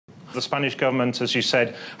The Spanish government, as you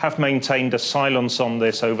said, have maintained a silence on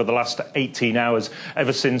this over the last 18 hours,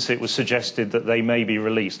 ever since it was suggested that they may be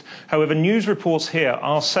released. However, news reports here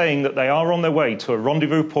are saying that they are on their way to a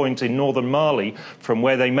rendezvous point in northern Mali, from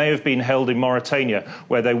where they may have been held in Mauritania,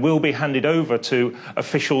 where they will be handed over to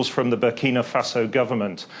officials from the Burkina Faso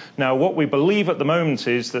government. Now, what we believe at the moment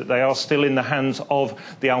is that they are still in the hands of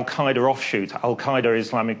the Al-Qaeda offshoot, Al-Qaeda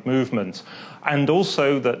Islamic movement, and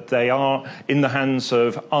also that they are in the hands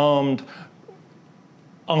of armed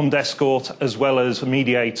escort as well as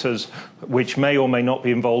mediators, which may or may not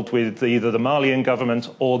be involved with either the Malian government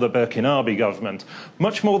or the Burkinabe government.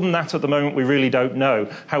 Much more than that at the moment we really don't know.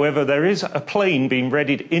 However, there is a plane being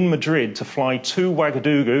readied in Madrid to fly to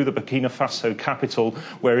Ouagadougou, the Burkina Faso capital,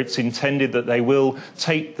 where it's intended that they will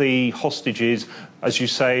take the hostages, as you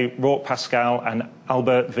say, Roch Pascal and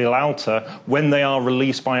Albert Villalta, when they are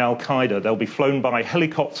released by Al-Qaeda. They'll be flown by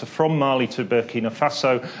helicopter from Mali to Burkina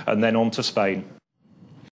Faso and then on to Spain.